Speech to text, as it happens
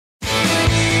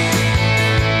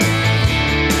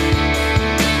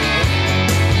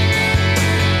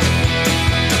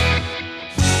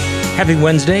Happy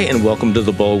Wednesday and welcome to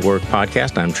the Bulwark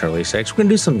Podcast. I'm Charlie Sykes. We're going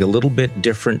to do something a little bit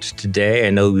different today. I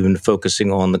know we've been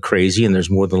focusing on the crazy, and there's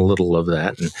more than a little of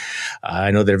that. And I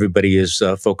know that everybody is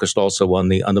focused also on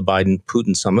the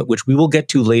Biden-Putin summit, which we will get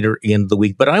to later in the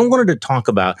week. But I wanted to talk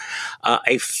about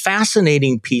a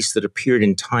fascinating piece that appeared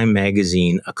in Time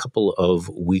magazine a couple of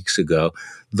weeks ago,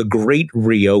 The Great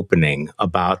Reopening,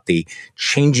 about the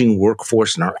changing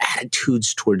workforce and our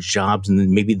attitudes towards jobs, and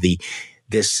then maybe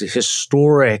this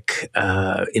historic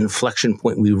inflection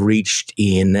point we've reached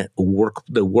in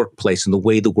the workplace and the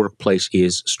way the workplace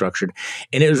is structured.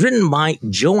 And it was written by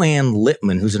Joanne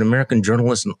Lipman, who's an American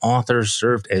journalist and author,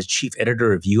 served as chief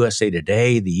editor of USA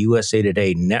Today, the USA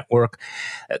Today Network,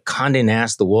 Condé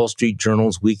Nast, the Wall Street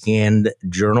Journal's Weekend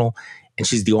Journal. And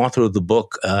she's the author of the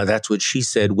book, That's What She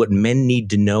Said, What Men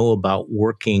Need to Know About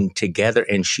Working Together.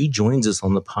 And she joins us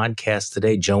on the podcast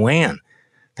today. Joanne,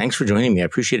 thanks for joining me. I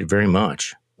appreciate it very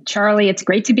much. Charlie, it's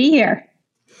great to be here.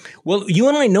 Well, you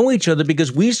and I know each other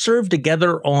because we served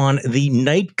together on the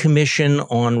Knight Commission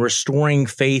on Restoring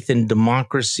Faith in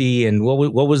Democracy. And what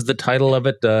was the title of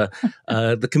it?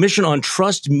 The Commission on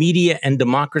Trust, Media, and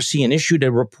Democracy, and issued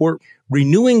a report,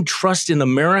 Renewing Trust in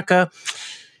America.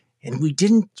 And we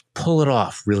didn't pull it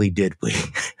off, really, did we?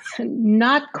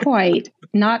 Not quite.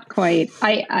 Not quite.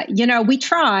 We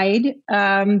tried.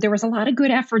 There was a lot of good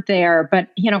effort there. But,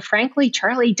 frankly,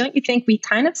 Charlie, don't you think we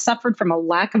kind of suffered from a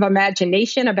lack of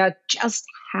imagination about just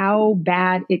how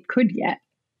bad it could get?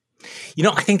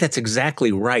 I think that's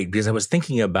exactly right, because I was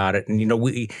thinking about it. And,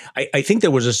 I think there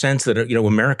was a sense that,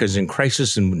 America's in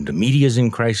crisis and the media is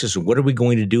in crisis. And what are we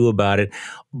going to do about it?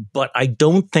 But I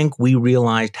don't think we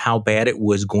realized how bad it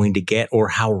was going to get, or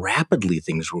how rapidly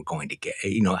things were going to get,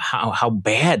 how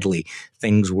badly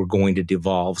things were going to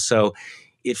devolve. So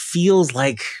it feels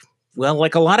like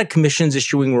a lot of commissions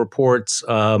issuing reports,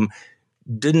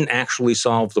 didn't actually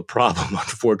solve the problem,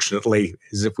 unfortunately,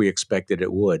 as if we expected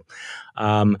it would.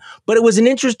 But it was an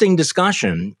interesting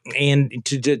discussion, and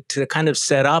to kind of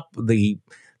set up the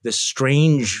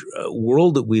strange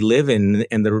world that we live in,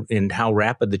 and how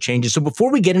rapid the changes. So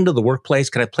before we get into the workplace,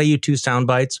 can I play you two sound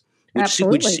bites?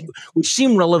 Absolutely. Which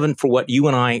seem relevant for what you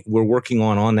and I were working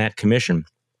on that commission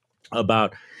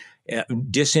about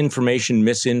disinformation,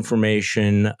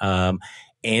 misinformation,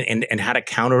 and how to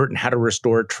counter it and how to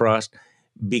restore trust.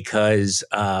 Because,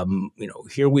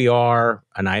 here we are,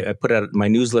 and I put out my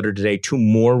newsletter today, 2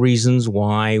 more reasons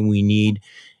why we need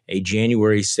a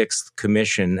January 6th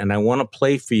commission. And I want to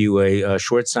play for you a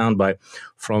short soundbite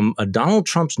from Donald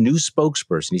Trump's new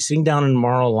spokesperson. He's sitting down in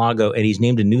Mar-a-Lago, and he's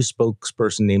named a new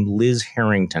spokesperson named Liz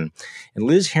Harrington. And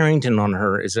Liz Harrington, on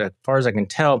her, is, as far as I can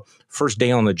tell, first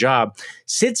day on the job,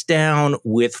 sits down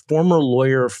with former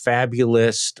lawyer,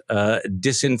 fabulous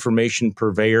disinformation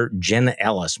purveyor Jenna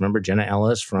Ellis. Remember Jenna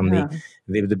Ellis from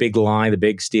the Big Lie, the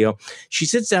Big Steal? She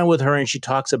sits down with her and she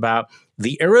talks about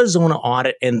the Arizona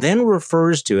audit, and then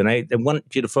refers to, and I want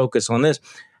you to focus on this,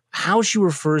 how she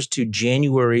refers to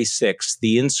January 6th,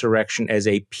 the insurrection, as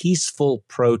a peaceful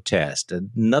protest,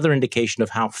 another indication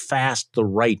of how fast the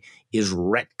right is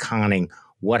retconning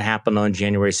what happened on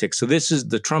January 6th. So this is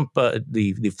the Trump,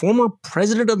 the former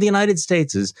president of the United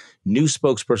States' new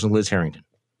spokesperson, Liz Harrington.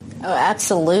 Oh,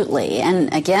 absolutely.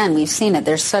 And again, we've seen it.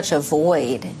 There's such a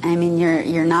void. I mean,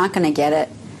 you're not going to get it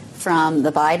from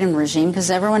the Biden regime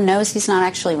because everyone knows he's not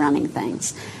actually running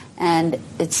things. And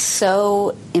it's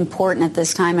so important at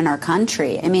this time in our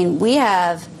country. I mean, we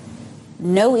have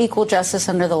no equal justice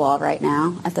under the law right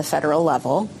now at the federal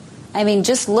level. I mean,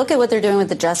 just look at what they're doing with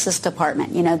the Justice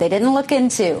Department. They didn't look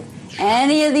into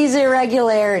any of these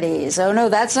irregularities. Oh, no,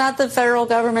 that's not the federal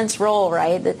government's role,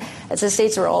 right? That's the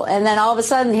state's role. And then all of a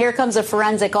sudden, here comes a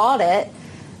forensic audit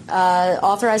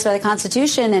authorized by the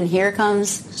Constitution, and here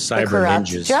comes the corrupt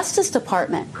Justice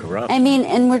Department. Corrupt. I mean,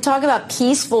 and we're talking about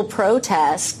peaceful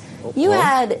protest. You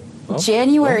had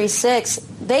January 6th.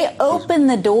 They opened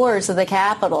the doors of the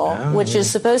Capitol, which is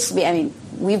supposed to be, I mean,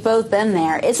 we've both been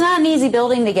there. It's not an easy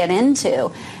building to get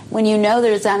into when you know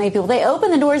there's that many people. They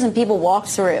open the doors and people walk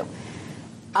through.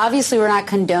 Obviously, we're not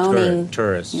condoning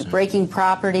tourists breaking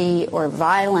property or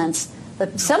violence,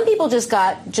 but some people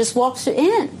just walked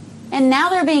in. And now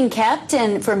they're being kept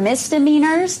for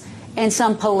misdemeanors in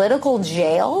some political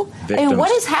jail. Victims. I mean,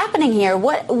 what is happening here?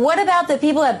 What about the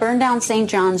people that burned down St.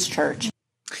 John's Church?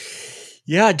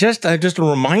 Yeah, just a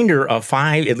reminder of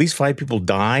at least five people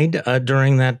died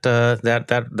during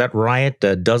that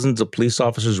riot. Dozens of police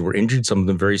officers were injured, some of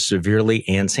them very severely,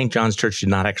 and St. John's Church did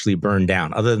not actually burn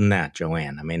down. Other than that,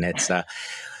 Joanne, I mean, it's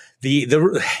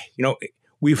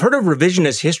we've heard of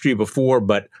revisionist history before,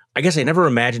 but I guess I never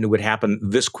imagined it would happen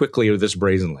this quickly or this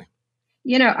brazenly.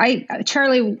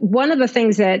 Charlie, one of the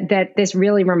things that this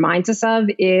really reminds us of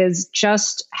is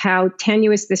just how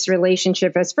tenuous this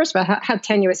relationship is. First of all, how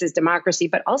tenuous is democracy,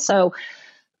 but also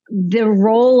the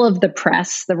role of the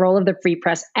press, the role of the free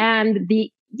press, and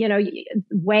the,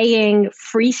 weighing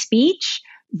free speech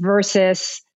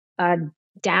versus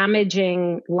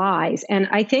damaging lies. And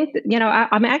I think that,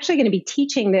 I'm actually going to be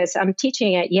teaching this. I'm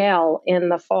teaching at Yale in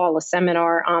the fall, a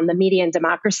seminar on the media and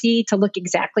democracy to look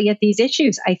exactly at these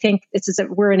issues. I think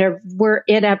we're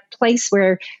in a place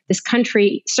where this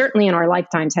country, certainly in our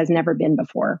lifetimes, has never been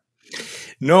before.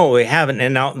 No, we haven't.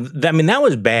 And now, that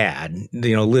was bad.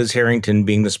 Liz Harrington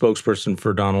being the spokesperson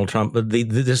for Donald Trump. But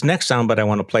this next soundbite I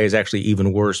want to play is actually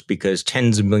even worse because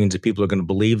tens of millions of people are going to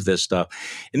believe this stuff.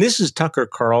 And this is Tucker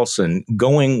Carlson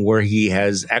going where he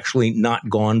has actually not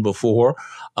gone before,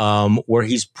 where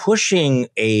he's pushing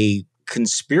a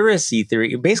conspiracy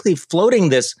theory, basically floating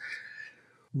this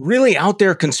really out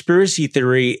there conspiracy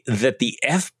theory that the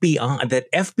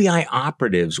FBI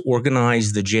operatives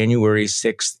organized the January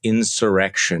 6th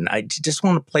insurrection. I just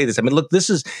want to play this. Look, this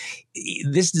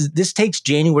takes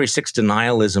January 6th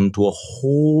denialism to a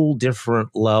whole different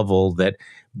level, that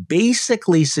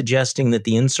basically suggesting that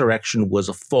the insurrection was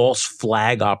a false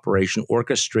flag operation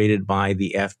orchestrated by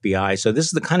the FBI. So this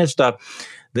is the kind of stuff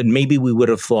that maybe we would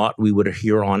have thought we would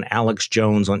hear on Alex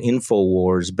Jones on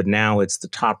InfoWars, but now it's the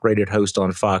top-rated host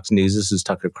on Fox News. This is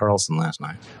Tucker Carlson last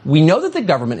night. We know that the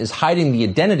government is hiding the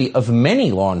identity of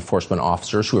many law enforcement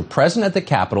officers who were present at the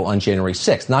Capitol on January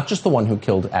 6th, not just the one who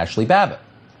killed Ashley Babbitt.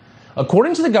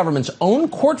 According to the government's own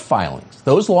court filings,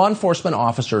 those law enforcement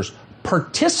officers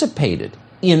participated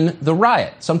in the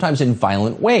riot, sometimes in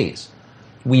violent ways.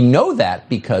 We know that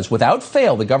because, without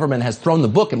fail, the government has thrown the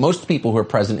book at most people who are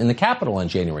present in the Capitol on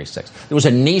January 6th. There was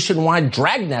a nationwide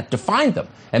dragnet to find them,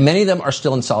 and many of them are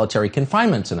still in solitary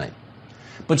confinement tonight.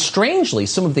 But strangely,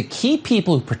 some of the key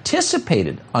people who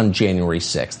participated on January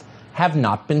 6th have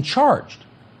not been charged.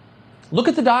 Look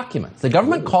at the documents. The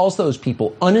government calls those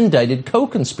people unindicted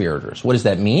co-conspirators. What does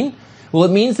that mean? Well,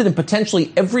 it means that in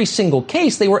potentially every single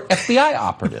case, they were FBI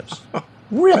operatives.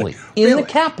 Really? In the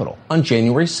Capitol on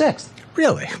January 6th.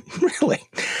 Really?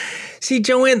 See,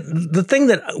 Joanne, the thing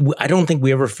that I don't think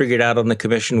we ever figured out on the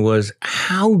commission was,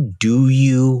 how do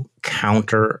you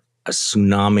counter a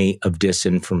tsunami of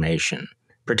disinformation,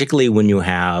 particularly when you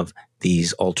have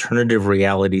these alternative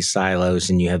reality silos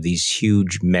and you have these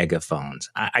huge megaphones?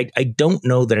 I don't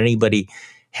know that anybody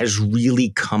has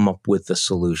really come up with a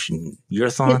solution. Your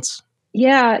thoughts?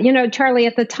 Yeah, Charlie,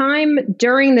 at the time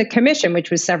during the commission, which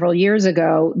was several years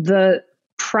ago, the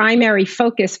primary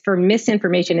focus for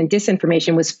misinformation and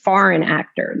disinformation was foreign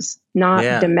actors, not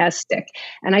domestic.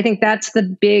 And I think that's the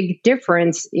big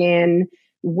difference in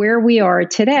where we are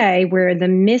today, where the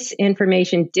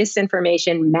misinformation,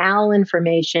 disinformation,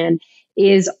 malinformation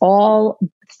is all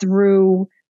through,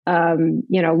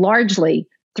 largely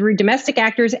through domestic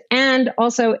actors, and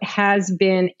also has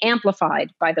been amplified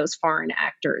by those foreign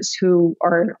actors who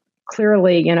are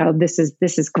clearly, this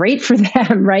is great for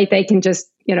them, right? They can just,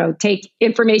 take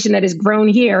information that is grown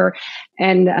here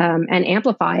and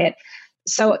amplify it.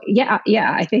 So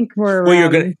I think we're.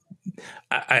 Well,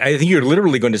 I think you're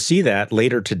literally going to see that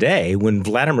later today when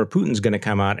Vladimir Putin's going to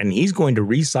come out and he's going to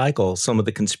recycle some of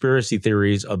the conspiracy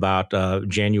theories about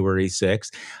January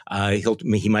 6th.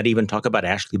 He might even talk about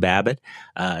Ashley Babbitt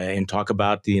and talk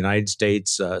about the United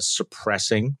States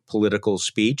suppressing political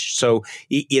speech. So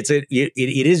it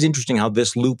is interesting how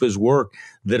this loop has worked,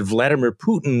 that Vladimir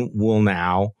Putin will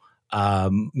now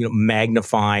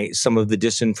magnify some of the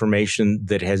disinformation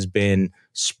that has been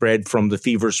spread from the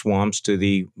fever swamps to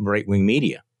the right-wing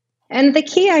media. And the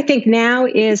key, I think, now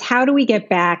is how do we get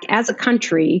back as a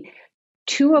country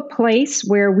to a place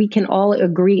where we can all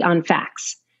agree on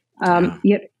facts?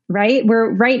 Right?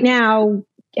 Right now,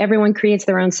 everyone creates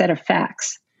their own set of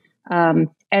facts.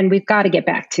 And we've got to get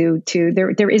back to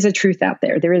there is a truth out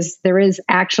there. There is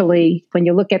actually, when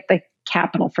you look at the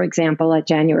Capitol, for example, at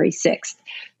January 6th,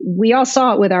 we all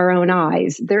saw it with our own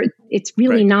eyes. It's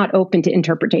really not open to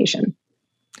interpretation.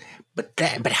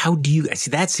 But how do you see?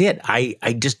 That's it.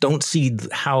 I just don't see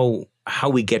how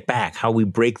we get back, how we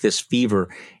break this fever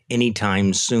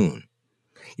anytime soon.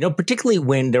 Particularly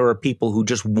when there are people who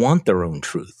just want their own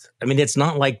truth. It's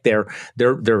not like they're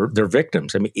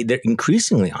victims.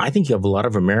 Increasingly, I think you have a lot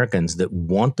of Americans that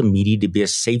want the media to be a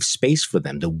safe space for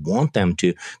them, that want them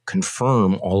to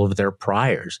confirm all of their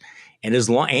priors.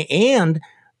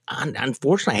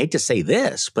 Unfortunately, I hate to say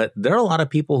this, but there are a lot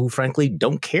of people who, frankly,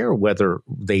 don't care whether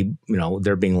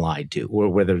they're being lied to or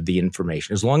whether the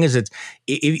information, as long as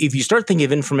if you start thinking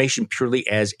of information purely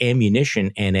as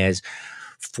ammunition and as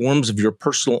forms of your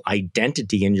personal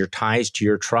identity and your ties to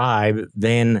your tribe,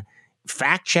 then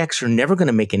fact checks are never going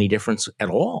to make any difference at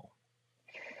all.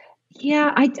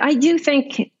 Yeah, I do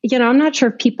think, I'm not sure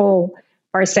if people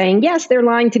are saying, yes, they're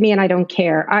lying to me and I don't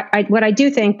care. What I do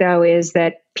think, though, is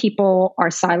that people are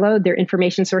siloed. Their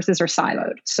information sources are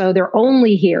siloed. So they're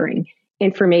only hearing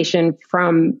information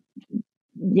from,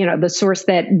 the source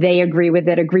that they agree with,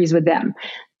 that agrees with them.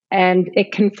 And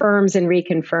it confirms and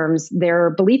reconfirms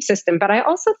their belief system. But I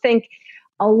also think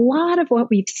a lot of what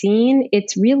we've seen,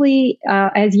 it's really,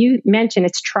 as you mentioned,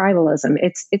 it's tribalism.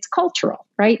 It's cultural,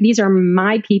 right? These are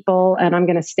my people, and I'm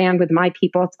going to stand with my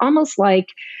people. It's almost like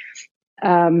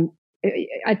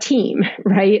a team,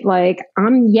 right? Like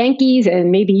I'm Yankees, and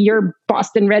maybe you're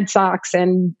Boston Red Sox,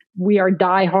 and we are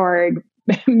diehard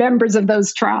members of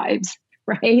those tribes,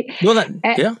 right? Well,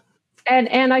 yeah.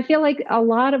 And I feel like a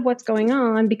lot of what's going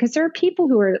on, because there are people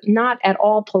who are not at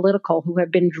all political, who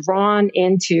have been drawn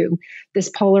into this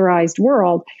polarized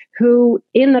world, who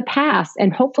in the past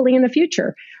and hopefully in the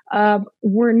future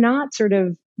were not sort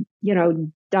of,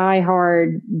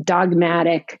 diehard,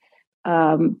 dogmatic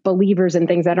believers in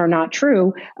things that are not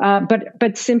true,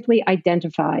 but simply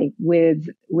identify with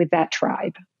that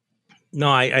tribe. No,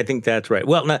 I think that's right.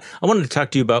 Well, now, I wanted to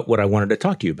talk to you about what I wanted to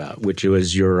talk to you about, which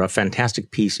was your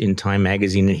fantastic piece in Time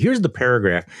Magazine. And here's the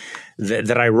paragraph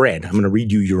that I read. I'm going to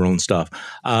read you your own stuff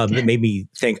that made me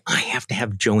think I have to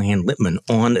have Joanne Lipman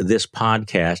on this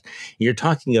podcast. You're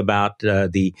talking about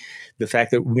the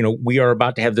fact that we are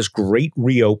about to have this great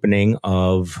reopening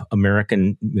of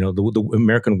American, the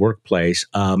American workplace,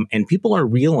 and people are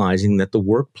realizing that the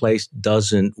workplace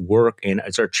doesn't work, and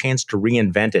it's our chance to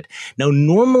reinvent it. Now,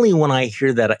 normally when I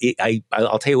hear that,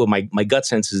 I'll tell you what my gut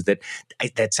sense is,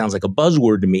 that sounds like a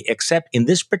buzzword to me. Except in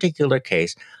this particular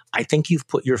case, I think you've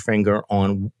put your finger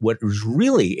on what is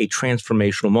really a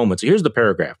transformational moment. So here's the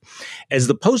paragraph. As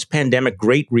the post-pandemic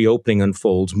great reopening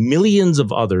unfolds, millions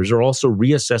of others are also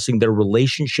reassessing their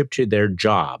relationship to their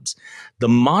jobs. The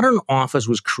modern office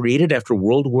was created after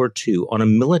World War II on a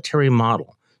military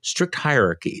model. Strict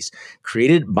hierarchies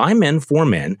created by men for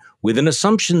men, with an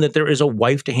assumption that there is a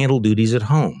wife to handle duties at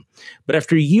home. But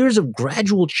after years of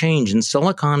gradual change in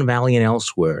Silicon Valley and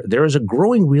elsewhere, there is a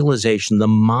growing realization the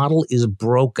model is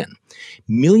broken.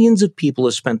 Millions of people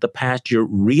have spent the past year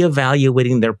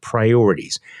reevaluating their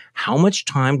priorities. How much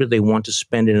time do they want to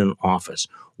spend in an office?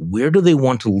 Where do they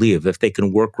want to live if they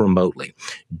can work remotely?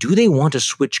 Do they want to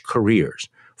switch careers?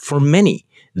 For many,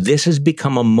 this has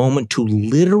become a moment to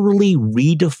literally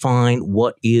redefine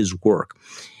what is work.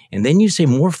 And then you say,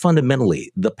 more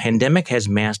fundamentally, the pandemic has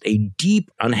masked a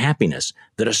deep unhappiness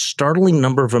that a startling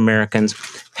number of Americans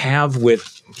have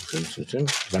with,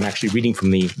 I'm actually reading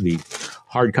from the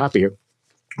hard copy here,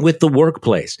 with the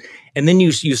workplace. And then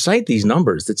you cite these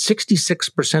numbers, that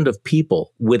 66% of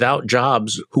people without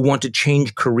jobs who want to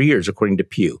change careers, according to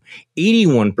Pew.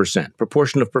 81%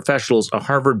 proportion of professionals a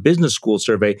Harvard Business School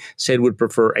survey said would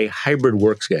prefer a hybrid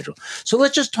work schedule. So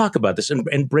let's just talk about this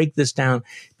and break this down,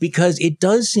 because it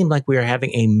does seem like we are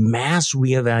having a mass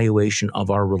reevaluation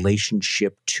of our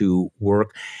relationship to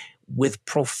work, with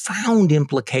profound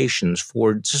implications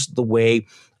for just the way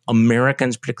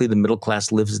Americans, particularly the middle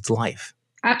class, lives its life.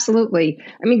 Absolutely.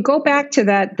 I mean, go back to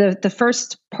that, the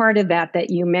first part of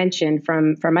that you mentioned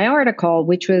from my article,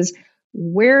 which was,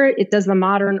 where does the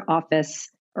modern office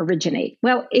originate?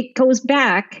 Well, it goes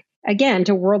back again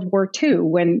to World War II,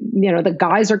 when, the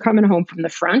guys are coming home from the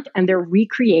front and they're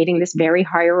recreating this very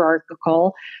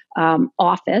hierarchical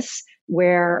office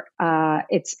where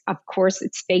it's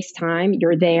FaceTime.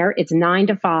 You're there. It's 9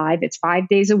 to 5. It's 5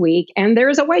 days a week. And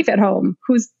there's a wife at home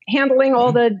who's handling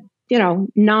all the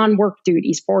non-work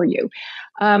duties for you.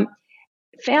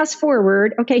 Fast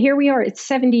forward, okay, here we are, it's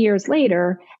 70 years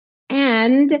later,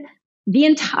 and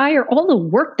all the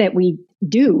work that we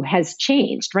do has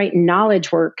changed, right?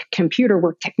 Knowledge work, computer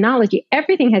work, technology,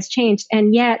 everything has changed.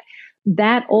 And yet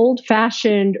that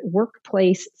old-fashioned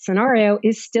workplace scenario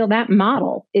that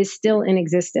model is still in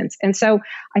existence. And so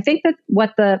I think that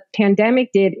what the pandemic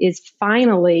did is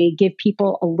finally give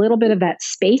people a little bit of that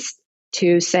space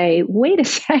to say, wait a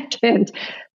second,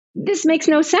 this makes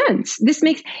no sense.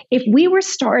 If we were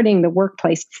starting the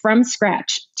workplace from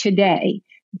scratch today,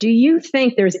 do you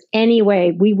think there's any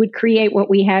way we would create what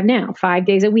we have now, 5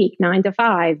 days a week, 9 to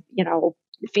 5,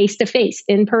 face to face,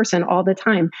 in person all the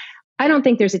time? I don't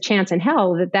think there's a chance in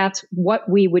hell that that's what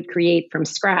we would create from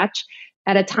scratch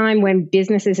at a time when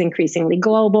business is increasingly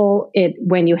global,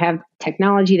 when you have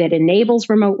technology that enables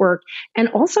remote work, and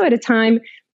also at a time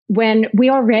when we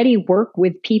already work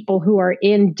with people who are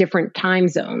in different time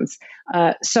zones.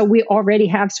 So we already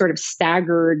have sort of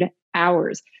staggered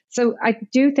hours. So I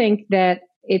do think that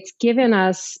it's given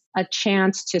us a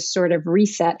chance to sort of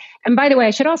reset. And by the way,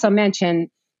 I should also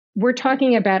mention, we're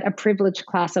talking about a privileged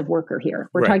class of worker here.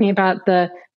 We're talking about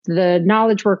the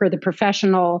knowledge worker, the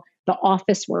professional, the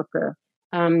office worker.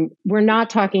 We're not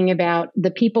talking about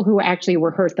the people who actually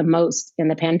were hurt the most in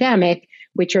the pandemic,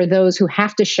 which are those who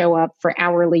have to show up for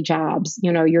hourly jobs,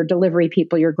 your delivery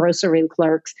people, your grocery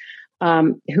clerks,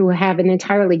 who have an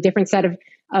entirely different set of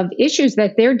issues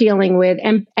that they're dealing with.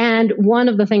 And one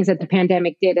of the things that the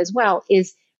pandemic did as well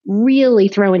is really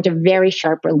throw into very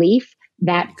sharp relief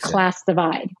that class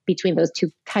divide between those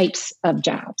two types of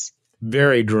jobs.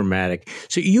 Very dramatic.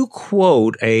 So you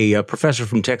quote a professor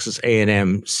from Texas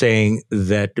A&M saying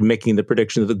that, making the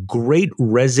prediction that the great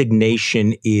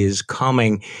resignation is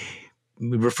coming,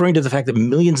 referring to the fact that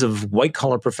millions of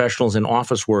white-collar professionals and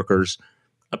office workers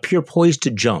appear poised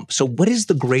to jump. So what is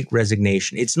the great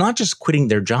resignation? It's not just quitting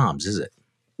their jobs, is it?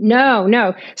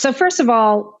 No. So first of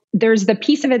all, there's the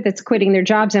piece of it that's quitting their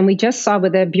jobs. And we just saw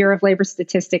with the Bureau of Labor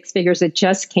Statistics figures that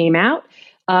just came out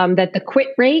that the quit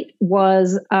rate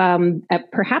was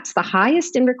at perhaps the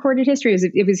highest in recorded history.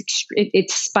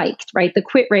 It spiked, right? The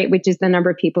quit rate, which is the number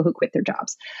of people who quit their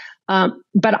jobs.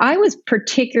 But I was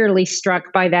particularly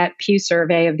struck by that Pew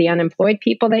survey of the unemployed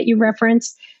people that you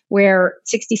referenced, where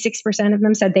 66% of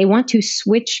them said they want to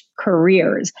switch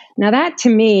careers. Now, that to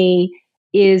me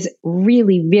is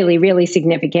really, really, really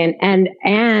significant,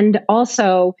 and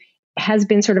also has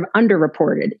been sort of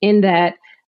underreported in that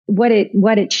what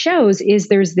it shows is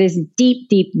there's this deep,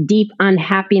 deep, deep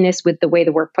unhappiness with the way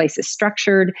the workplace is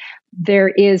structured. There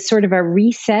is sort of a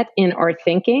reset in our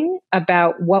thinking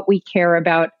about what we care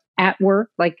about at work.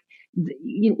 Like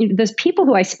those people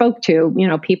who I spoke to,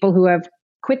 people who have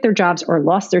quit their jobs or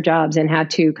lost their jobs and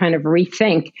had to kind of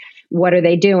rethink what are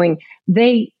they doing.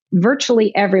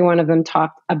 Virtually every one of them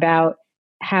talked about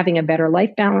having a better life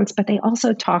balance, but they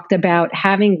also talked about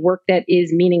having work that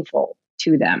is meaningful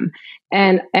to them.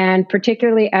 And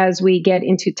particularly as we get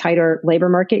into tighter labor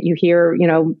market, you hear,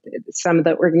 some of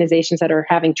the organizations that are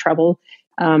having trouble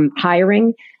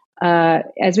hiring.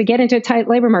 As we get into a tight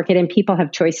labor market and people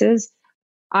have choices,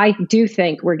 I do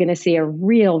think we're going to see a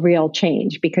real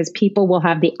change, because people will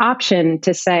have the option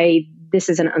to say, this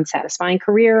is an unsatisfying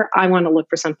career. I want to look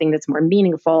for something that's more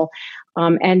meaningful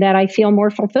and that I feel more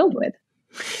fulfilled with.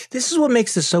 This is what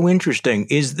makes this so interesting,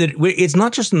 is that it's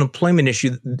not just an employment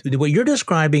issue. What you're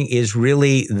describing is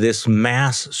really this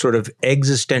mass sort of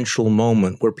existential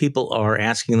moment where people are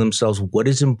asking themselves, what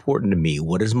is important to me?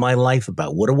 What is my life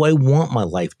about? What do I want my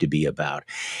life to be about?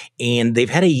 And they've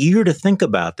had a year to think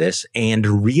about this and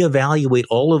reevaluate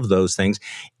all of those things.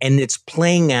 And it's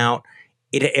playing out.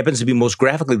 It happens to be most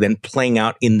graphically then playing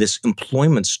out in this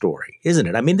employment story, isn't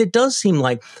it? I mean, it does seem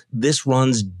like this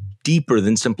runs deeper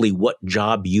than simply what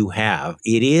job you have.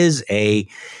 It is a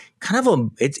kind of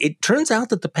it turns out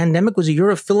that the pandemic was a year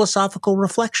of philosophical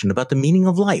reflection about the meaning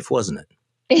of life, wasn't it?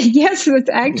 Yes, that's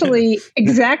actually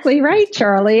exactly right,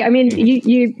 Charlie. I mean,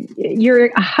 you're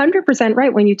 100%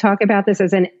 right when you talk about this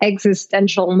as an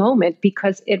existential moment,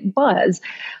 because it was.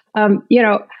 I'm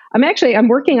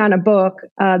working on a book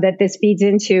that this feeds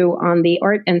into on the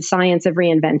art and science of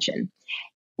reinvention.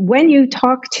 When you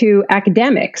talk to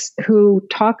academics who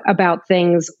talk about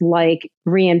things like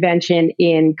reinvention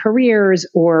in careers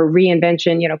or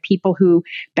reinvention, people who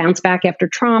bounce back after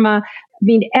trauma, I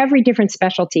mean, every different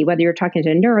specialty, whether you're talking to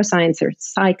neuroscience or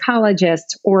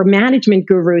psychologists or management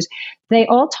gurus, they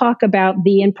all talk about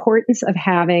the importance of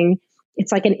having,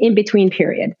 it's like an in-between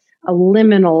period, a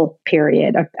liminal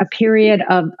period, a period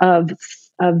of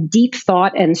deep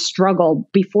thought and struggle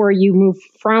before you move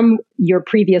from your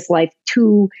previous life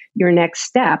to your next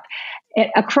step.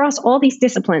 Across all these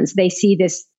disciplines, they see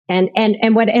this. And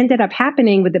what ended up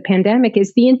happening with the pandemic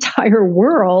is the entire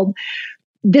world,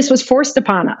 this was forced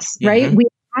upon us, right? Mm-hmm. We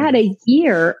had a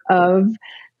year of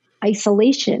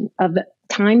isolation, of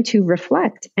time to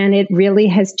reflect, and it really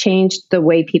has changed the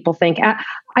way people think.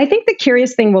 I think the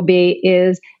curious thing will be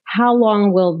is how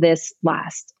long will this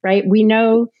last, right? We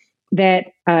know that,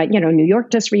 New York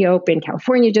just reopened,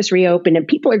 California just reopened, and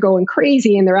people are going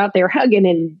crazy and they're out there hugging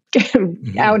and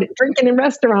mm-hmm. out drinking in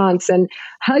restaurants and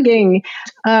hugging.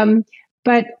 So,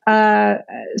 that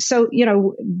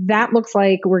looks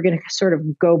like we're going to sort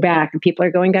of go back and people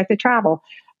are going back to travel.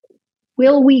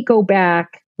 Will we go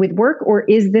back with work, or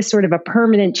is this sort of a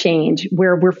permanent change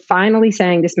where we're finally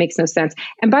saying this makes no sense?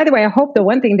 And by the way, I hope the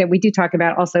one thing that we do talk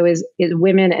about also is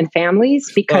women and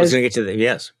families, because I was going to get to that.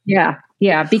 Yes.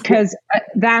 Yeah, because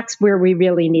that's where we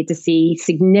really need to see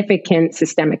significant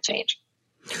systemic change.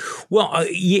 Well,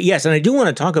 yes, and I do want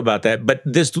to talk about that. But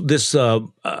this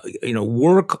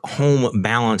work home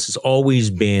balance has always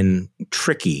been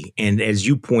tricky, and as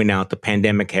you point out, the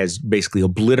pandemic has basically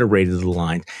obliterated the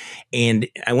lines. And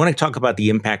I want to talk about the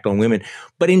impact on women,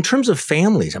 but in terms of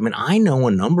families, I mean, I know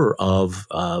a number of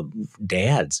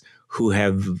dads who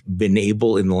have been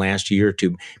able in the last year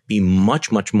to be much,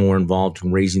 much more involved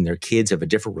in raising their kids, have a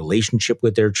different relationship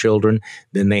with their children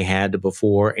than they had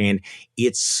before. And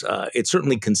it's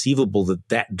certainly conceivable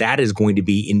that is going to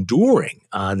be enduring,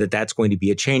 that's going to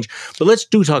be a change. But let's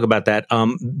talk about that.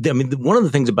 One of the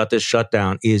things about this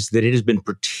shutdown is that it has been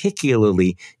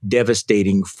particularly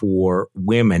devastating for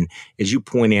women, as you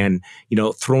point in,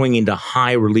 throwing into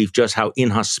high relief just how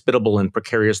inhospitable and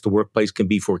precarious the workplace can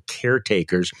be for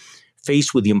caretakers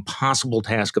faced with the impossible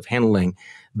task of handling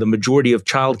the majority of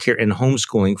childcare and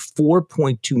homeschooling.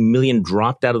 4.2 million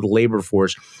dropped out of the labor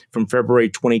force from February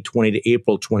 2020 to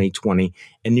April 2020,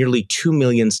 and nearly 2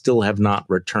 million still have not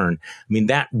returned. I mean,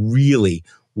 that really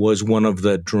was one of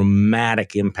the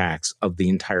dramatic impacts of the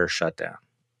entire shutdown.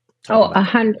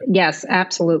 Yes,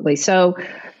 absolutely. So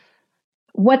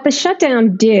what the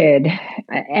shutdown did,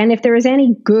 and if there is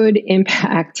any good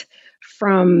impact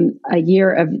from a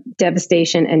year of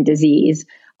devastation and disease,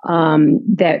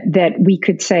 that we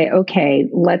could say, okay,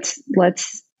 let's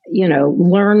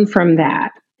learn from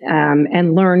that,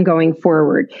 and learn going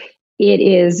forward.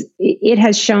 It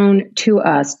has shown to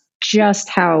us just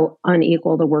how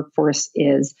unequal the workforce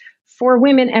is for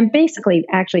women, and basically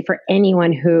actually for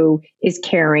anyone who is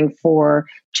caring for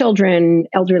children,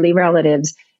 elderly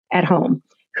relatives at home,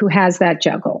 who has that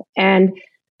juggle. And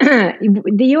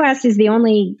the U.S. is the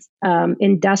only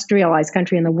industrialized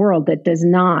country in the world that does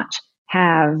not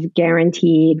have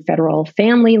guaranteed federal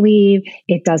family leave.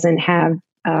 It doesn't have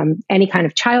any kind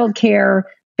of childcare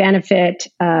benefit,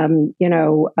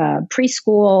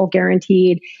 preschool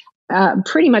guaranteed.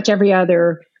 Pretty much every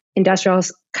other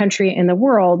industrialized country in the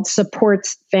world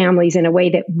supports families in a way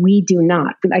that we do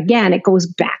not. Again, it goes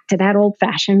back to that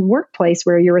old-fashioned workplace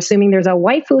where you're assuming there's a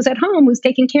wife who's at home who's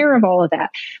taking care of all of that.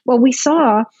 Well, we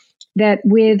saw that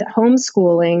with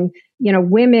homeschooling,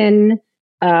 women,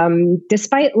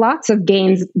 despite lots of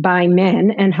gains by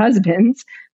men and husbands,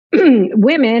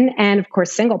 women, and of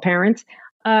course, single parents,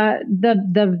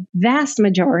 the vast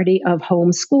majority of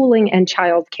homeschooling and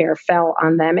childcare fell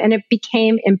on them. And it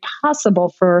became impossible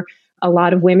for a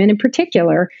lot of women in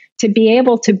particular to be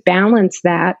able to balance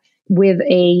that with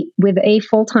a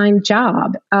full-time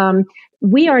job.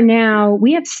 We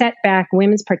have set back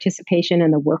women's participation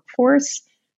in the workforce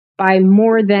by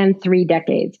more than 3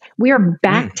 decades. We are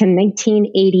back to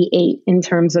 1988 in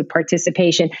terms of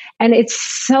participation. And it's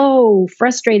so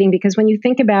frustrating because when you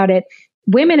think about it,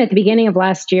 women at the beginning of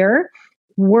last year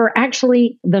were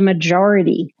actually the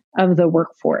majority of the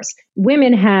workforce.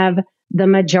 Women have the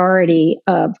majority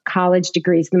of college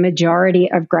degrees, the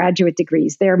majority of graduate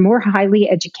degrees. They're more highly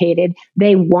educated.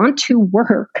 They want to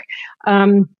work.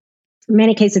 In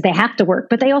many cases, they have to work,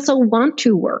 but they also want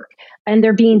to work. And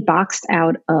they're being boxed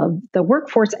out of the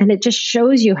workforce. And it just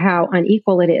shows you how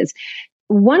unequal it is.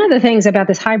 One of the things about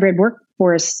this hybrid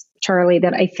workforce, Charlie,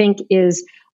 that I think is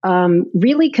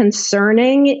really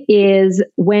concerning is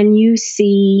when you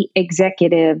see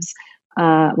executives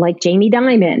like Jamie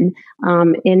Dimon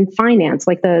in finance,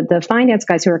 like the finance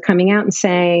guys who are coming out and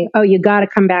saying, "Oh, you got to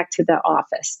come back to the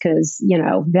office because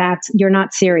you're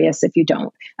not serious if you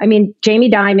don't." I mean,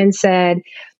 Jamie Dimon said,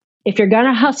 "If you're going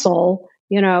to hustle,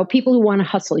 people who want to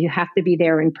hustle, you have to be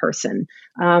there in person."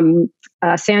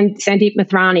 Sandeep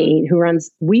Mathrani, who runs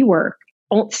WeWork,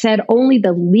 said only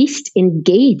the least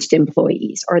engaged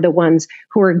employees are the ones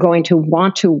who are going to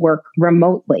want to work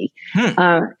remotely.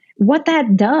 What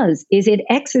that does is it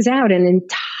X's out an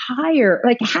entire,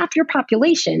 like half your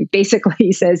population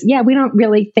basically says, yeah, we don't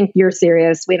really think you're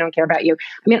serious. We don't care about you.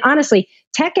 I mean, honestly,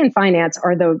 tech and finance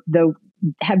are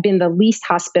have been the least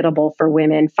hospitable for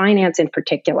women, finance in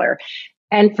particular.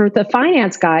 And for the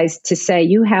finance guys to say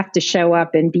you have to show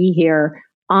up and be here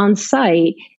on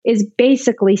site is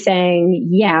basically saying,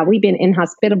 yeah, we've been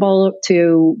inhospitable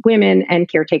to women and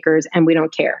caretakers, and we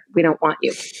don't care. We don't want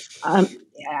you.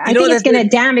 I think it's going to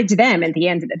damage them at the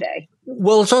end of the day.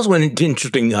 Well, it's also an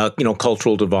interesting,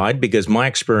 cultural divide, because my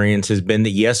experience has been that,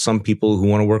 yes, some people who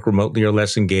want to work remotely are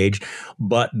less engaged,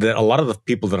 but that a lot of the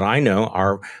people that I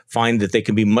know find that they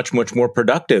can be much, much more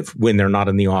productive when they're not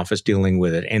in the office dealing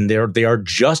with it. And they are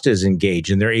just as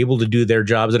engaged, and they're able to do their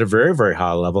jobs at a very, very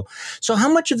high level. So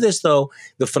how much of this, though,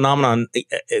 the phenomenon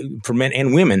for men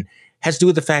and women has to do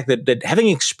with the fact that having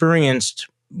experienced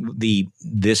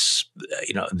this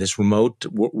remote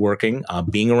working,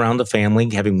 being around the family,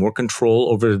 having more control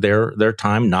over their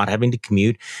time, not having to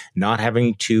commute, not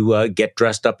having to get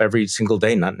dressed up every single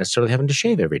day, not necessarily having to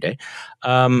shave every day,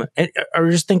 and are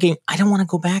just thinking, I don't want to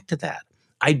go back to that.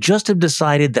 I just have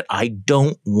decided that I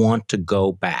don't want to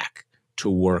go back to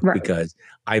work Right. because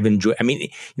I've enjoyed. I mean,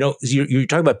 you're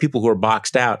talking about people who are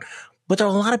boxed out, but there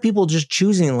are a lot of people just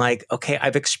choosing, like, okay,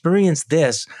 I've experienced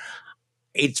this.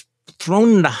 It's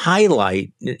thrown into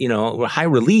highlight, high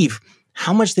relief,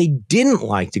 how much they didn't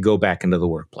like to go back into the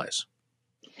workplace.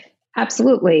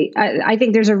 Absolutely. I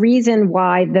think there's a reason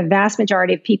why the vast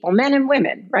majority of people, men and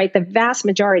women, right, the vast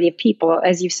majority of people,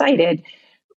 as you cited,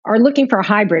 are looking for a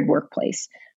hybrid workplace.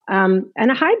 And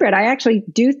a hybrid, I actually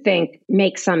do think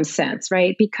makes some sense,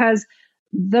 right? Because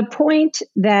the point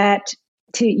that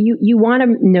you want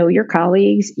to know your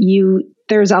colleagues,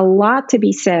 there's a lot to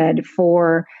be said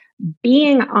for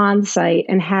being on site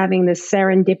and having the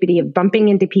serendipity of bumping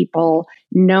into people,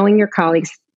 knowing your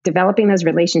colleagues, developing those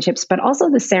relationships, but also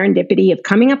the serendipity of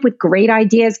coming up with great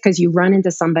ideas because you run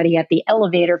into somebody at the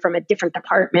elevator from a different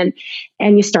department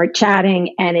and you start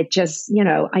chatting and it just,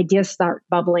 ideas start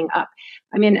bubbling up.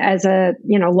 I mean, as a,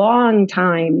 long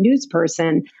time news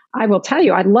person, I will tell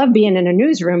you, I love being in a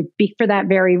newsroom for that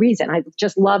very reason. I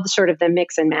just love sort of the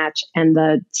mix and match and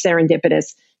the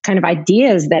serendipitous kind of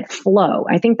ideas that flow.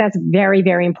 I think that's very,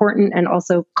 very important. And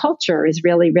also culture is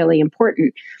really, really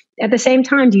important. At the same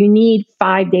time, do you need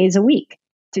 5 days a week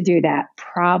to do that?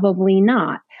 Probably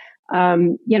not.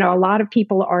 A lot of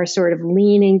people are sort of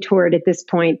leaning toward, at this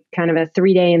point, kind of a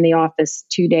 3-day in the office,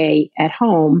 2-day at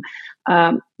home,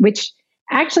 which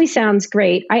actually sounds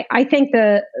great. I think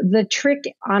the trick,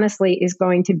 honestly, is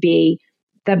going to be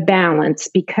the balance,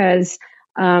 because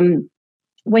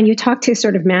when you talk to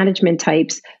sort of management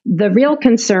types, the real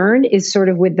concern is sort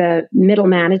of with the middle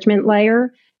management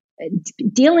layer.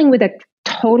 Dealing with a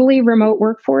totally remote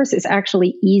workforce is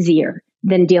actually easier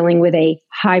than dealing with a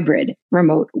hybrid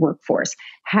remote workforce.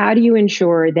 How do you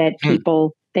ensure that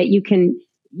people that you can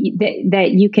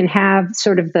have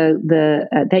sort of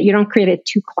that you don't create a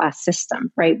 2-class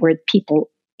system, right? Where people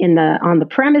on the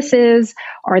premises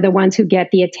are the ones who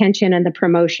get the attention and the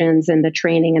promotions and the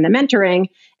training and the mentoring,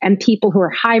 and people who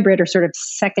are hybrid are sort of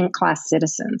second-class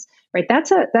citizens, right?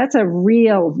 That's a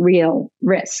real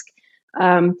risk.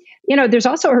 There's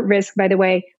also a risk, by the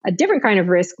way, a different kind of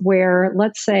risk where,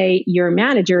 let's say, your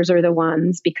managers are the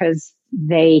ones, because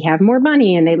they have more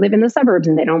money and they live in the suburbs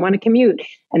and they don't want to commute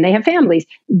and they have families.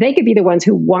 They could be the ones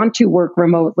who want to work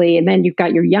remotely. And then you've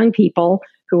got your young people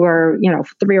who are,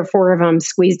 3 or 4 of them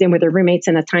squeezed in with their roommates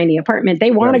in a tiny apartment.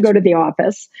 They want to go to the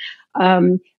office.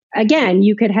 Again,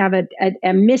 you could have a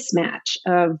mismatch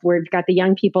of where you've got the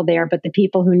young people there, but the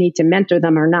people who need to mentor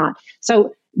them are not.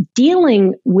 So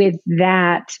dealing with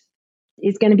that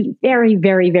is going to be very,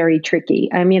 very, very tricky.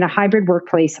 I mean, a hybrid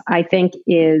workplace, I think,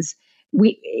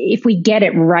 if we get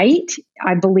it right,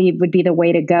 I believe would be the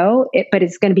way to go. But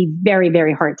it's going to be very,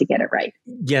 very hard to get it right.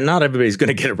 Yeah, not everybody's going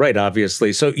to get it right,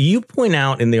 obviously. So you point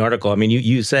out in the article, I mean,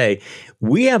 you say,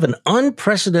 we have an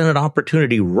unprecedented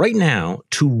opportunity right now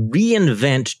to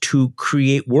reinvent, to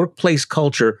create workplace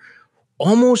culture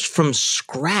almost from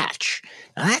scratch.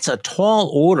 Now, that's a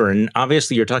tall order. And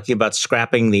obviously you're talking about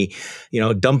scrapping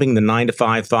dumping the 9 to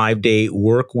 5, 5-day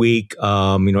work week.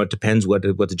 It depends what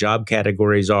the job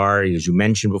categories are. As you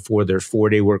mentioned before, there's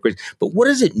 4-day work weeks. But what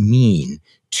does it mean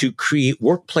to create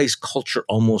workplace culture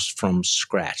almost from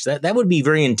scratch? That would be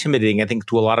very intimidating, I think,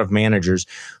 to a lot of managers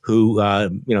who,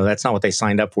 that's not what they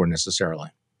signed up for necessarily.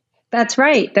 That's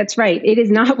right. It is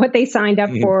not what they signed up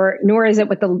for, nor is it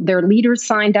what their leaders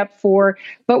signed up for.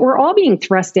 But we're all being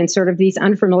thrust in sort of these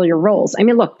unfamiliar roles. I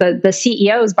mean, look, the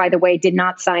CEOs, by the way, did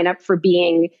not sign up for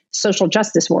being social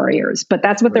justice warriors, but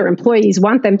that's what their employees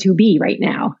want them to be right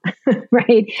now,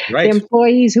 right? The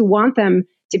employees who want them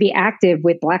to be active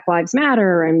with Black Lives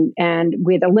Matter and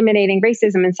with eliminating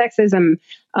racism and sexism.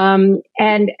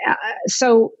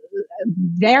 So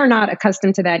they're not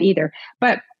accustomed to that either.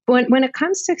 But when it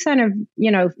comes to kind of,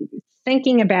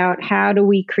 thinking about how do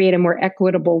we create a more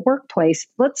equitable workplace,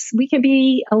 we can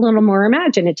be a little more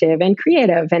imaginative and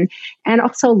creative and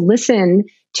also listen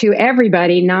to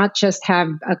everybody, not just have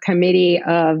a committee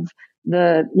of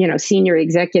the, senior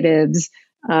executives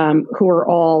who are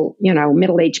all,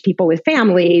 middle-aged people with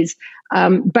families,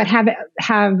 but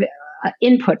have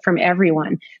input from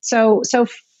everyone. So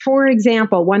for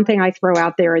example, one thing I throw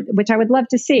out there, which I would love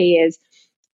to see, is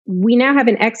we now have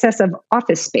an excess of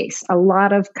office space. A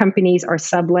lot of companies are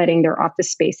subletting their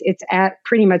office space. It's at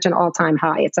pretty much an all-time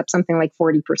high. It's up something like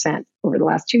 40% over the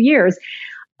last 2 years.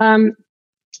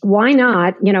 Why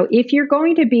not? If you're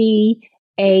going to be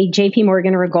a JP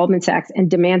Morgan or a Goldman Sachs and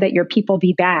demand that your people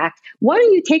be back, why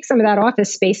don't you take some of that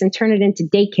office space and turn it into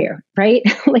daycare, right?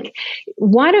 Like,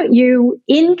 why don't you,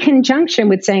 in conjunction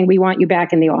with saying we want you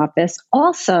back in the office,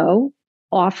 also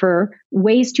offer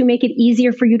ways to make it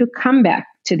easier for you to come back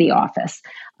to the office?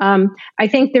 I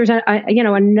think there's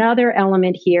another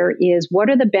element here is, what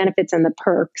are the benefits and the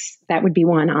perks? That would be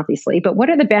one, obviously, but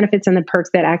what are the benefits and the perks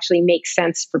that actually make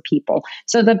sense for people?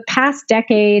 So the past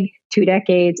decade, 2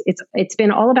 decades, it's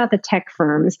been all about the tech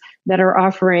firms that are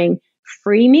offering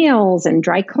free meals and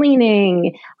dry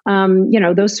cleaning,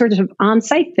 those sorts of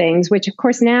on-site things, which of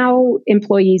course now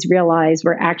employees realize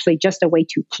were actually just a way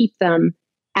to keep them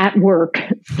at work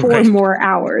for more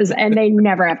hours, and they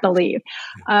never have to leave.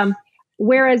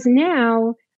 Whereas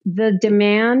now the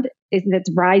demand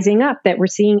that's rising up that we're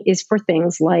seeing is for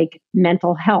things like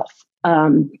mental health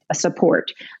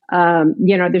support.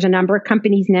 There's a number of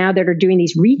companies now that are doing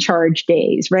these recharge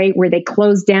days, right, where they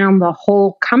close down the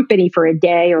whole company for a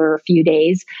day or a few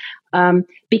days,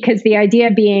 because the idea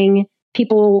being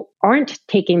people aren't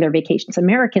taking their vacations.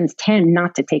 Americans tend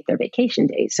not to take their vacation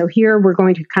days. So here we're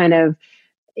going to kind of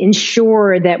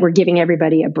ensure that we're giving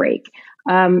everybody a break.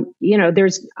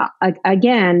 There's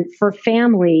again, for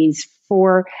families,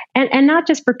 and not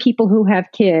just for people who have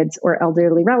kids or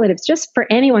elderly relatives, just for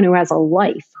anyone who has a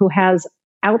life, who has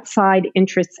outside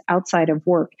interests outside of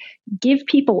work, give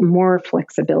people more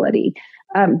flexibility.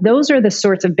 Those are the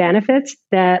sorts of benefits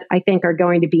that I think are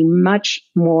going to be much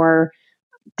more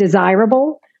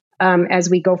desirable as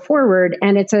we go forward.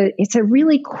 And it's a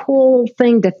really cool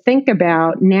thing to think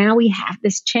about. Now we have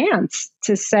this chance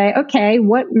to say, okay,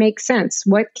 what makes sense?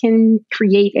 What can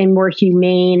create a more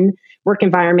humane work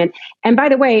environment? And by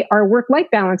the way, our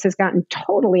work-life balance has gotten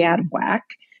totally out of whack.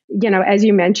 As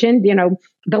you mentioned,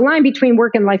 the line between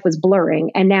work and life was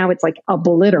blurring, and now it's like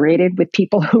obliterated with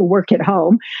people who work at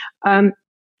home.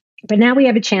 But now we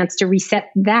have a chance to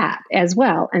reset that as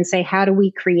well and say, how do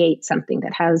we create something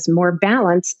that has more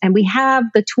balance? And we have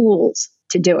the tools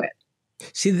to do it.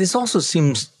 See, this also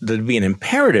seems to be an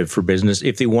imperative for business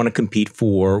if they want to compete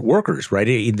for workers,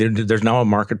 right? There's now a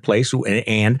marketplace,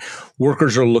 and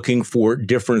workers are looking for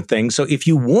different things. So if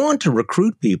you want to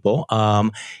recruit people,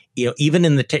 even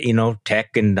in the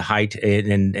tech and the high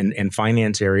and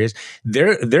finance areas,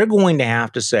 they're going to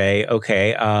have to say,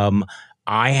 okay,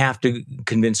 I have to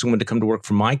convince someone to come to work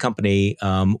for my company,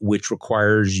 which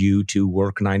requires you to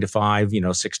work 9 to 5,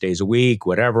 6 days a week,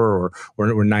 whatever,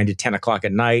 or 9 to 10 o'clock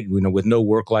at night, with no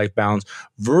work-life balance,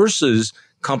 versus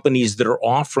companies that are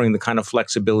offering the kind of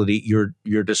flexibility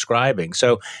you're describing.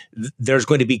 So there's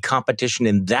going to be competition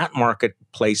in that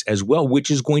marketplace as well, which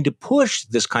is going to push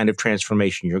this kind of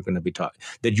transformation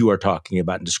that you are talking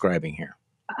about and describing here.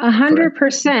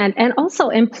 100%. And also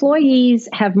employees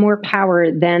have more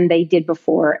power than they did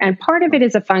before. And part of it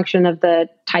is a function of the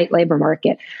tight labor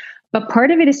market. But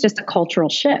part of it is just a cultural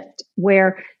shift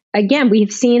where, again,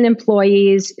 we've seen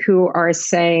employees who are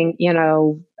saying,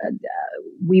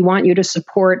 we want you to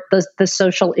support the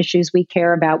social issues we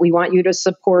care about. We want you to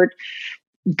support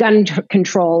gun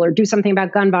control or do something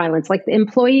about gun violence. Like, the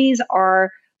employees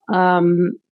are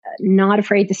not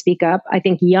afraid to speak up. I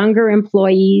think younger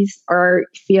employees are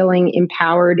feeling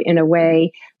empowered in a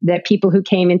way that people who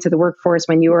came into the workforce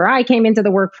when you or I came into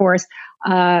the workforce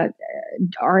I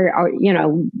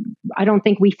don't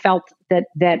think we felt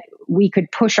that we could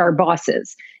push our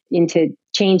bosses into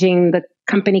changing the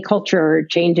company culture, or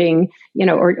changing,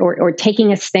 or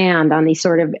taking a stand on these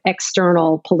sort of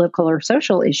external political or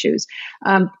social issues.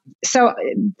 So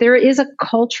there is a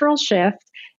cultural shift.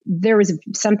 There was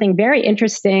something very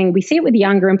interesting. We see it with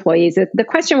younger employees. The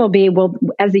question will be,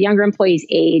 as the younger employees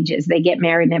age, as they get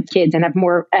married and have kids and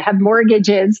have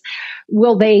mortgages,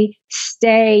 will they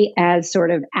stay as sort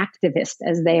of activist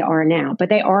as they are now? But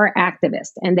they are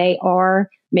activists, and they are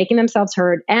making themselves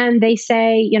heard. And they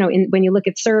say, when you look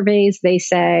at surveys, they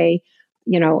say,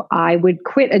 I would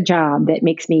quit a job that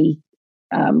makes me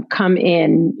come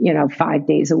in, 5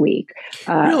 days a week.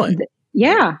 Really?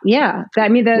 Yeah. I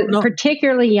mean,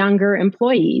 particularly younger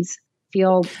employees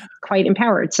feel quite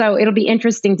empowered. So it'll be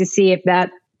interesting to see if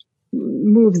that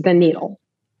moves the needle.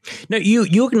 Now,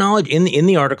 you acknowledge in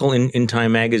the article in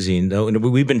Time Magazine, though, and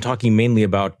we've been talking mainly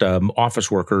about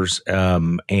office workers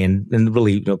and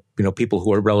really, people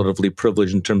who are relatively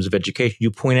privileged in terms of education. You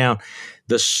point out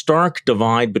the stark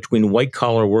divide between white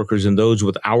collar workers and those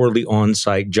with hourly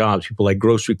on-site jobs, people like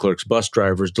grocery clerks, bus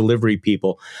drivers, delivery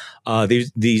people.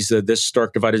 This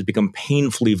stark divide has become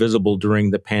painfully visible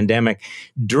during the pandemic.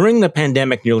 During the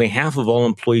pandemic, nearly half of all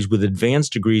employees with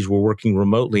advanced degrees were working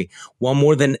remotely, while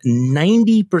more than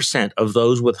 90% of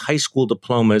those with high school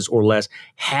diplomas or less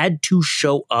had to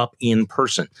show up in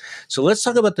person. So let's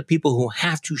talk about the people who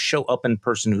have to show up in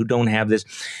person, who don't have this.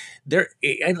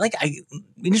 I'm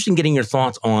interested in getting your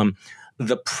thoughts on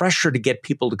the pressure to get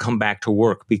people to come back to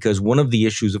work, because one of the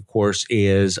issues, of course,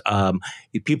 is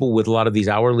people with a lot of these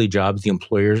hourly jobs, the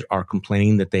employers are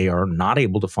complaining that they are not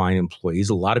able to find employees.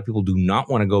 A lot of people do not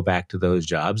want to go back to those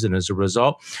jobs. And as a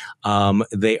result,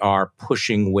 they are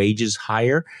pushing wages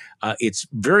higher. It's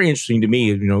very interesting to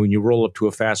me, when you roll up to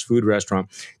a fast food restaurant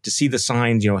to see the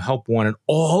signs, help wanted,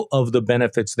 all of the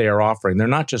benefits they are offering. They're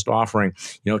not just offering,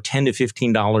 $10 to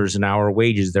 $15 an hour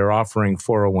wages. They're offering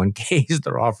 401ks.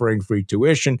 They're offering free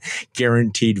tuition,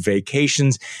 guaranteed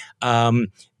vacations.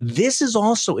 This is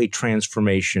also a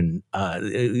transformation.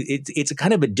 It's a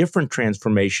kind of a different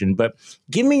transformation, but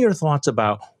give me your thoughts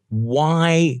about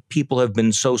why people have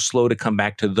been so slow to come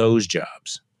back to those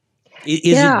jobs.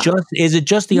 Is it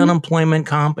just the unemployment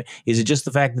comp? Is it just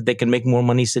the fact that they can make more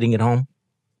money sitting at home?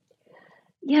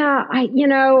 Yeah,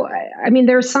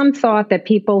 there's some thought that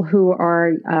people who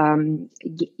are,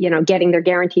 getting their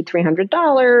guaranteed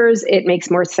 $300, it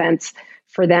makes more sense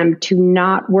for them to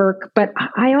not work. But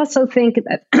I also think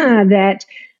that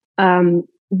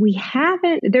we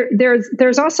haven't.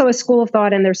 There's also a school of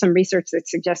thought, and there's some research that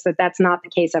suggests that that's not the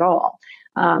case at all.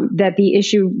 That the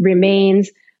issue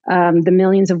remains the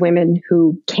millions of women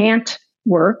who can't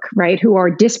work, right? Who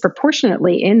are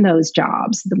disproportionately in those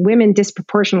jobs. The women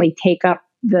disproportionately take up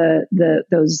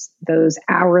those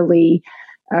hourly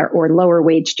or lower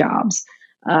wage jobs,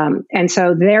 and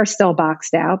so they're still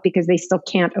boxed out because they still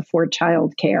can't afford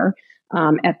childcare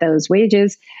at those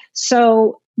wages.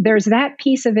 So there's that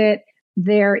piece of it.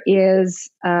 There is.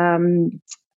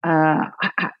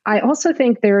 I also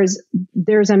think there's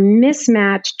a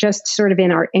mismatch just sort of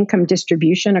in our income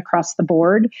distribution across the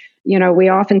board. We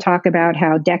often talk about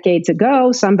how decades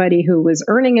ago, somebody who was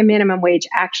earning a minimum wage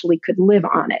actually could live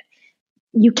on it.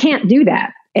 You can't do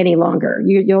that any longer.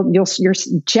 You're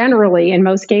generally, in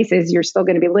most cases, you're still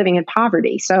going to be living in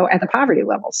poverty. So at the poverty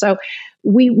level. So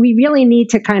we really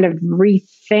need to kind of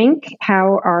rethink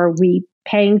how are we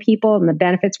paying people and the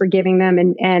benefits we're giving them.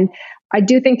 And I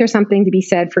do think there's something to be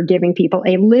said for giving people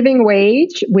a living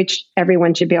wage, which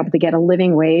everyone should be able to get a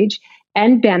living wage,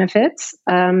 and benefits.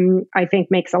 I think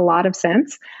makes a lot of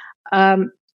sense.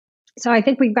 So I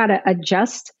think we've got to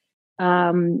adjust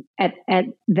at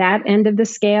that end of the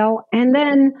scale. And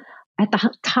then at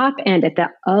the top end, at the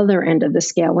other end of the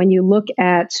scale, when you look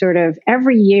at sort of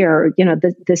every year,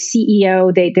 the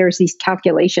CEO, there's these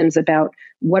calculations about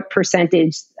what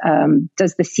percentage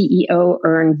does the CEO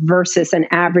earn versus an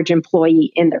average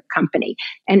employee in their company.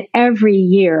 And every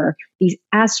year, these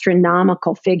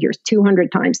astronomical figures,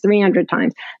 200 times, 300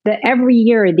 times, that every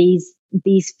year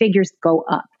these figures go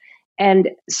up. And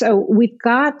so we've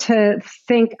got to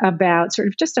think about sort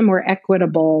of just a more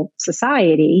equitable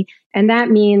society. And that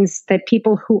means that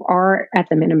people who are at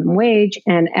the minimum wage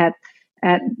and at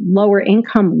lower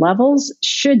income levels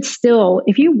should still,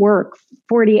 if you work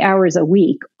 40 hours a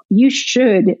week, you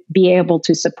should be able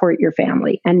to support your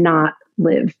family and not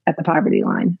live at the poverty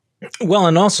line. Well,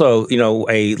 and also,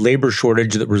 a labor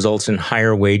shortage that results in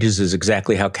higher wages is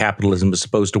exactly how capitalism is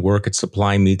supposed to work. It's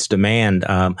supply meets demand.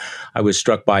 I was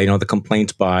struck by, the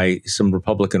complaints by some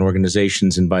Republican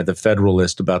organizations and by the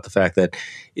Federalist about the fact that,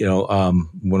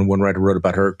 when one writer wrote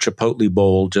about her Chipotle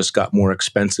bowl just got more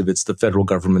expensive. It's the federal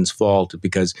government's fault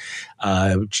because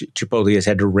Chipotle has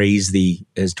had to raise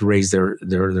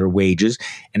their wages,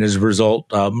 and as a result,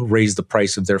 raise the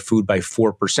price of their food by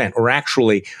 4%, or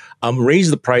actually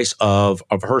raise the price of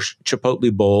her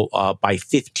Chipotle bowl by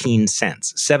 15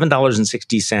 cents,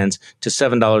 $7.60 to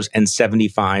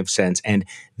 $7.75. And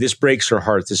this breaks her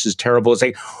heart. This is terrible. It's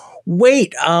like,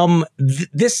 wait,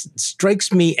 this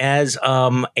strikes me as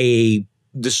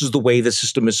this is the way the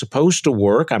system is supposed to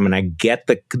work. I mean, I get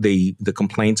the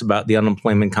complaints about the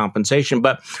unemployment compensation,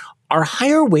 but are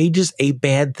higher wages a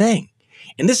bad thing?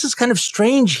 And this is kind of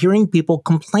strange hearing people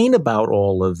complain about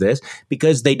all of this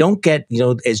because they don't get,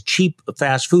 as cheap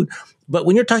fast food. But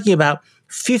when you're talking about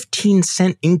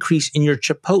 15-cent increase in your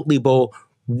Chipotle bowl,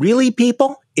 really,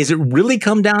 people? Is it really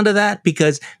come down to that?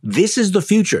 Because this is the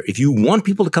future. If you want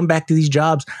people to come back to these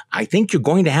jobs, I think you're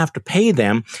going to have to pay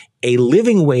them a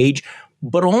living wage.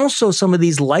 but also some of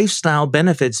these lifestyle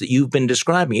benefits that you've been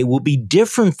describing. It will be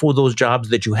different for those jobs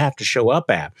that you have to show up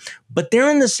at, but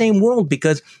they're in the same world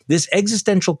because this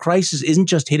existential crisis isn't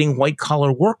just hitting white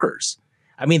collar workers.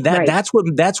 I mean, Right. that's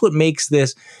what makes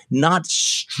this not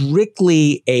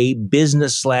strictly a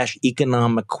business /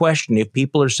 economic question. If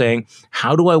people are saying,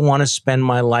 how do I want to spend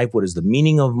my life? What is the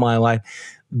meaning of my life?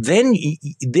 Then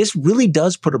this really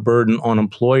does put a burden on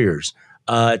employers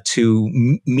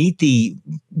to meet the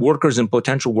workers and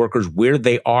potential workers where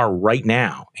they are right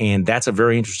now. And that's a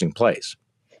very interesting place.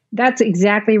 That's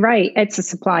exactly right. It's a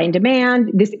supply and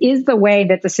demand. This is the way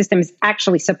that the system is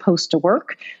actually supposed to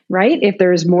work, right? If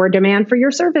there's more demand for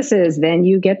your services, then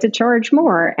you get to charge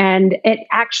more. And it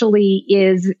actually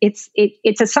is,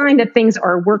 it's a sign that things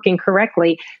are working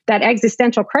correctly. That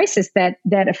existential crisis that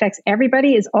affects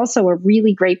everybody is also a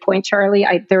really great point, Charlie.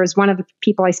 There was one of the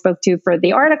people I spoke to for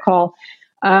the article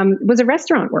was a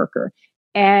restaurant worker.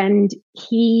 And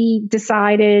he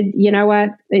decided, you know what,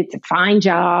 it's a fine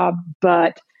job,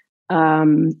 but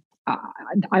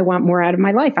I want more out of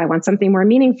my life. I want something more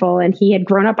meaningful. And he had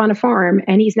grown up on a farm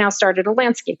and he's now started a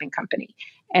landscaping company.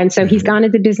 And so he's gone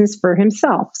into business for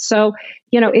himself. So,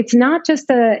 it's not just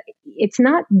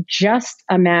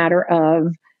a matter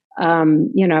of,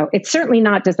 it's certainly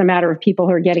not just a matter of people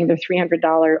who are getting their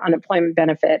 $300 unemployment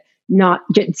benefit, not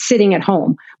just sitting at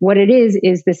home. What it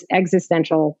is this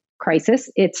existential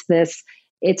crisis. It's this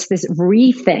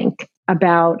rethink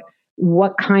about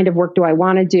what kind of work do I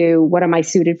want to do? What am I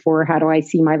suited for? How do I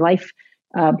see my life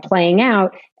playing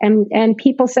out? And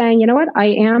people saying, you know what, I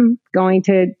am going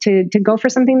to go for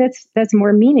something that's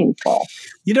more meaningful.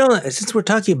 Since we're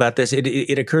talking about this,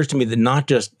 it occurs to me that not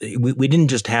just we didn't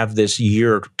just have this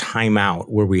year time out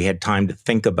where we had time to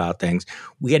think about things.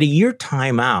 We had a year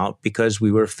time out because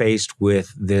we were faced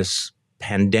with this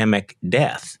pandemic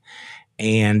death.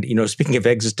 And, speaking of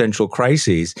existential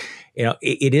crises,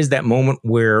 it is that moment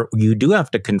where you do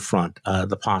have to confront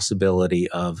the possibility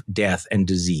of death and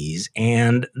disease.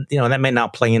 And, that may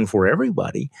not play in for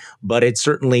everybody, but it's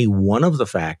certainly one of the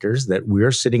factors that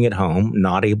we're sitting at home,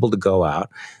 not able to go out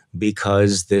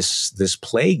because this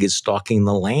plague is stalking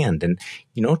the land. And,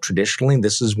 traditionally,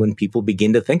 this is when people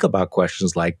begin to think about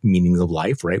questions like meaning of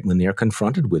life, right? When they're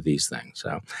confronted with these things.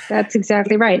 So that's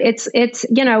exactly right. It's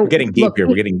we're getting deep here.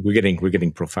 We're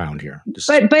getting profound here.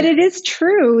 But it is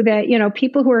true that,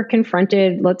 people who are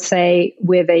confronted, let's say,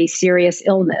 with a serious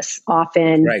illness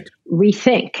often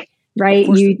rethink. Right.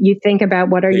 You think about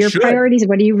what are your priorities?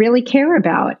 What do you really care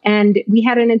about? And we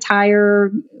had an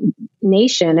entire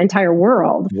nation, entire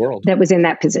world that was in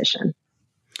that position.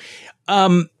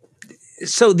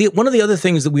 So one of the other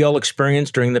things that we all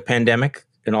experienced during the pandemic,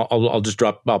 and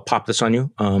I'll pop this on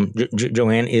you,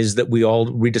 Joanne, is that we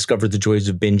all rediscovered the joys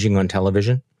of binging on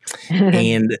television.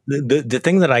 And the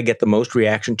thing that I get the most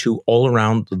reaction to all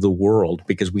around the world,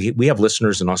 because we have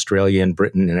listeners in Australia and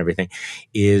Britain and everything,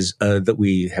 is that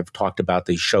we have talked about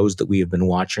the shows that we have been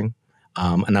watching.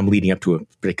 And I'm leading up to a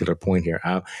particular point here.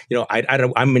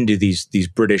 I'm into these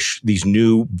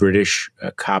new British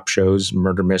cop shows,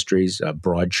 murder mysteries,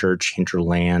 Broadchurch,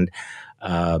 Hinterland,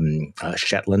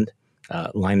 Shetland,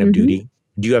 Line of Duty.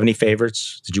 Do you have any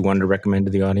favorites that you wanted to recommend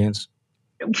to the audience?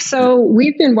 So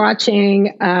we've been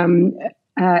watching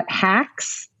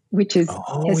Hacks, which is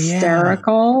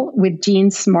hysterical, with Jean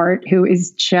Smart, who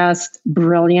is just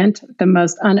brilliant, the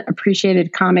most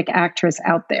unappreciated comic actress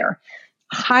out there.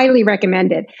 Highly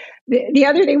recommended. The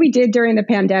other thing we did during the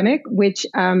pandemic, which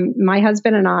my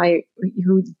husband and I,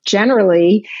 who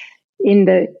generally in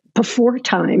the before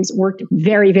times worked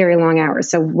very, very long hours,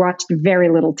 so watched very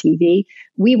little TV.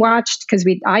 We watched, because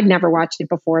I'd never watched it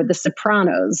before, The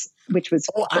Sopranos, which was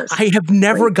I have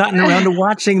never gotten around to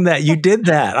watching that. You did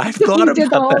that. I've thought about did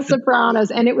the whole that.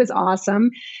 Sopranos, and it was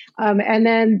awesome. And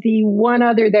then the one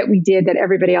other that we did that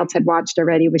everybody else had watched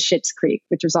already was Schitt's Creek,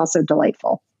 which was also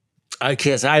delightful.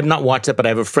 Okay, so I have not watched it, but I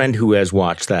have a friend who has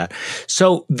watched that.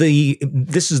 So I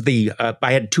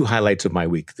had two highlights of my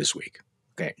week this week.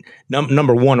 Okay,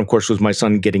 number one, of course, was my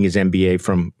son getting his MBA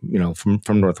from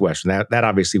Northwestern. That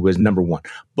obviously was number one.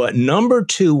 But number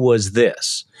two was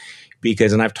this,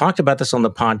 and I've talked about this on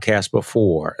the podcast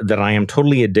before, that I am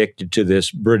totally addicted to this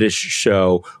British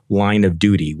show, Line of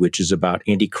Duty, which is about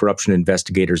anti-corruption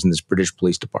investigators in this British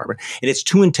police department. And it's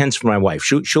too intense for my wife.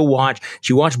 She watched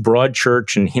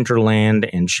Broadchurch and Hinterland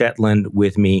and Shetland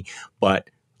with me, but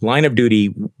Line of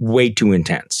Duty, way too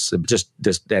intense. Just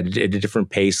at a different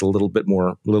pace, a little bit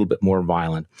more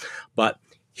violent. But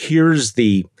here's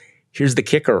the here's the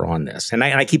kicker on this. And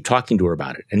I keep talking to her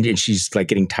about it. And she's like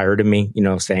getting tired of me,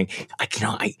 saying,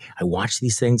 I watch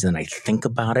these things and I think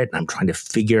about it and I'm trying to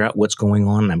figure out what's going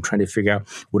on. And I'm trying to figure out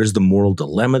what is the moral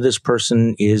dilemma this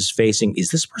person is facing.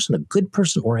 Is this person a good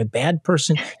person or a bad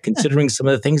person, considering some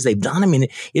of the things they've done? I mean,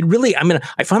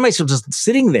 I find myself just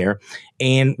sitting there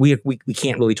and we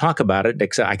can't really talk about it,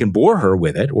 except I can bore her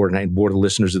with it, or I bore the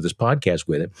listeners of this podcast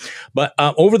with it. But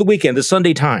over the weekend, the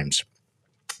Sunday Times,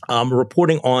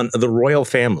 reporting on the royal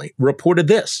family, reported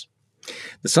this.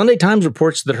 The Sunday Times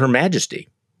reports that Her Majesty,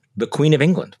 the Queen of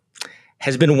England,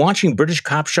 has been watching British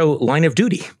cop show Line of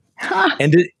Duty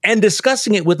and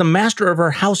discussing it with the master of her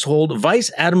household,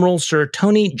 Vice Admiral Sir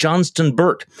Tony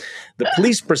Johnston-Burt. The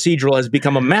police procedural has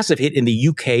become a massive hit in the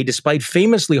UK, despite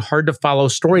famously hard-to-follow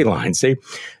storylines.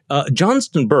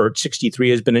 Johnston-Burt,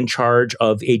 63, has been in charge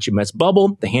of HMS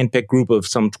Bubble, the handpicked group of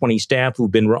some 20 staff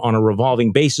who've been on a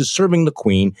revolving basis serving the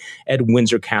Queen at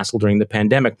Windsor Castle during the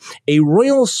pandemic. A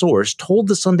royal source told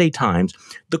the Sunday Times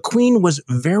the Queen was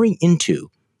very into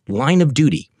Line of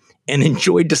Duty and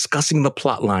enjoyed discussing the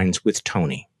plot lines with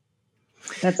Tony.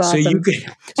 That's awesome.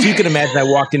 So you can imagine I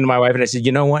walked into my wife and I said,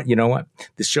 you know what?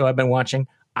 This show I've been watching,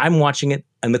 I'm watching it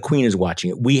and the Queen is watching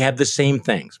it. We have the same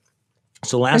things.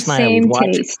 So last night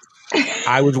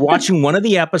I was watching one of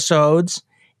the episodes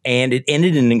and it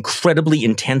ended in an incredibly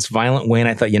intense, violent way. And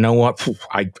I thought, you know what?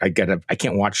 I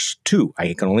can't watch two.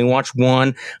 I can only watch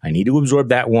one. I need to absorb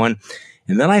that one.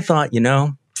 And then I thought,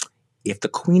 if the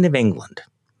Queen of England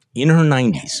in her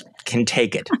 90s can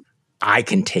take it, I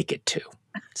can take it too.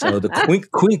 So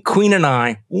the Queen and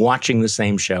I watching the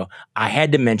same show. I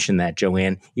had to mention that,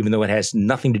 Joanne, even though it has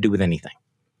nothing to do with anything.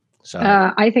 So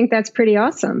I think that's pretty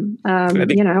awesome.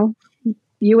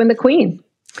 You and the Queen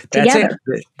together.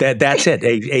 That's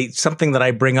it. Something that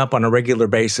I bring up on a regular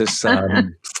basis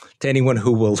to anyone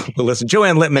who will listen.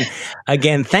 Joanne Lipman,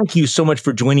 again, thank you so much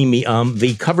for joining me.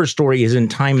 The cover story is in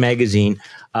Time Magazine.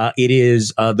 It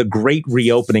is the great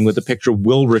reopening with the picture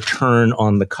 "Will Return"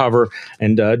 on the cover.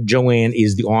 And Joanne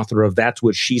is the author of That's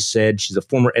What She Said. She's a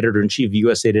former editor-in-chief of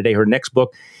USA Today. Her next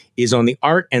book is on the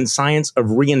art and science of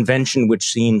reinvention, which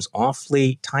seems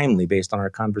awfully timely based on our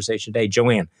conversation today.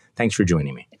 Joanne, thanks for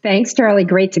joining me. Thanks, Charlie.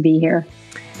 Great to be here.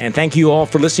 And thank you all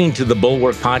for listening to the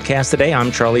Bulwark Podcast today.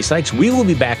 I'm Charlie Sykes. We will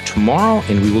be back tomorrow,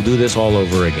 and we will do this all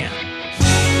over again.